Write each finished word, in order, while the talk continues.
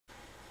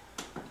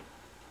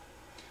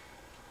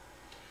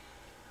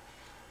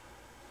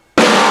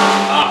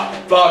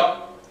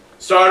Fuck.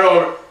 Start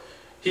over.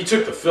 He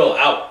took the fill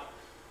out.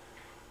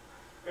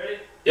 Ready?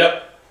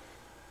 Yep.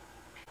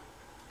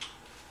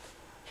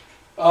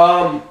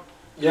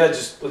 Yeah,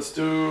 just let's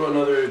do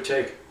another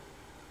take.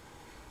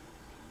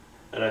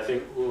 And I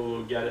think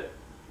we'll get it.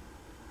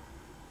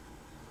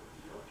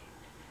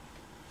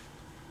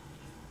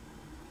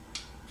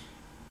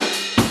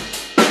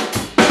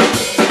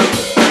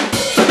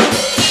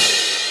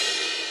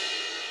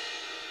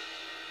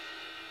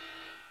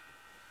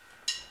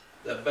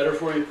 That better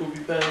for you,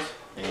 poopy pants?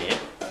 Yeah.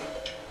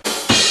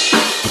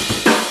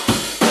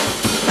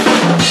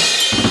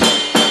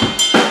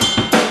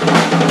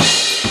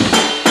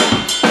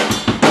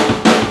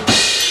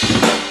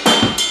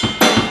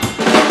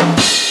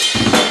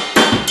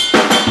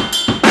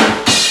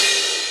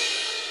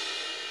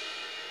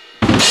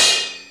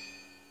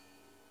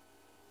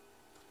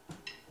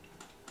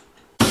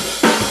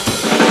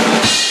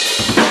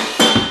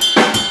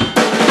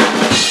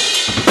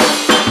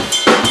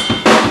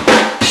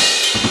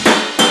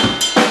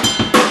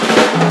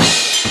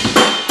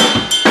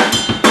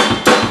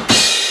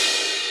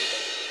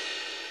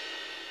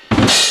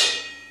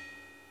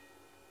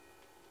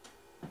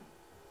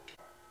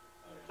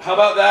 How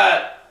about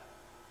that?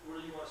 Where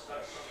do you want to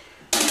start from?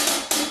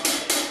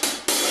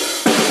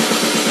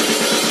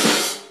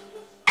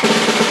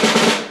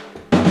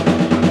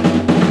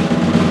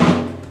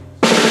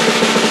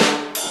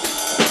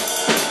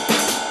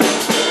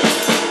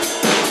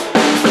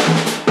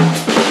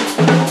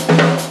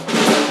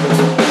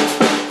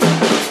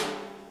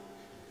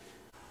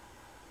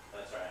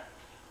 That's right.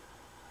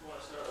 You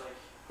want to start like...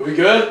 Are we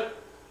good?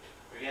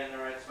 We're getting the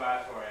right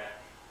spot for you.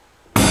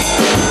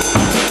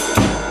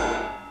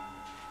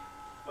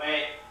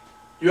 Wait.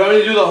 You want me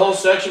to do the whole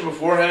section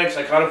beforehand? Because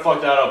I kind of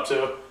fucked that up too.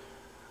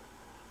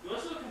 You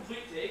want to do a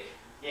complete take?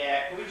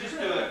 Yeah, can we just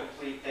do the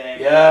complete thing?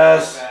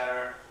 Yes.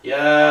 Better.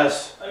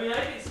 Yes. I mean,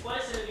 I can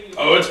splice anything you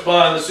Oh, it's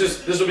fine.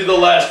 This will be the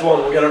last one.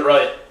 We'll get it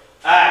right.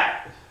 Alright.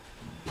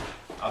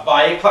 I'll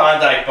buy you a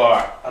Klondike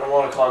bar. I don't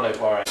want a Klondike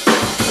bar.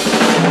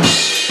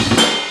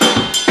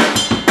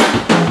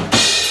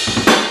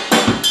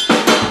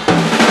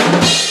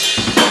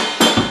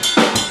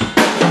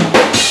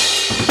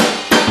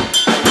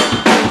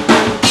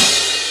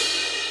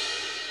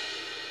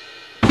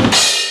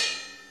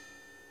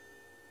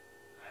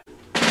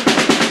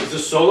 Is the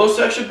solo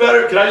section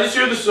better? Can I just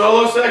hear the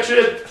solo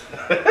section?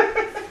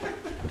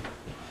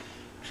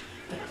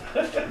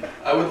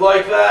 I would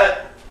like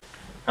that.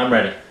 I'm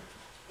ready.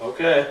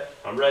 Okay,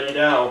 I'm ready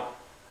now.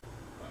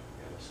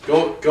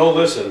 Go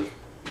listen.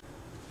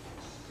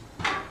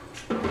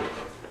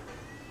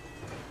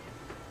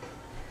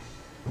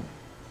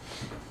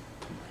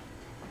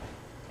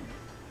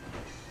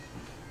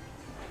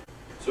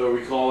 So are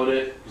we calling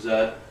it? Is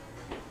that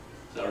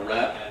a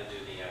wrap? Gotta do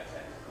the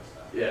technical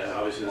stuff. Yeah,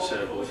 obviously the Before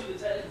samples. we do the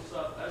technical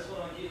stuff, I just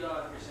want to get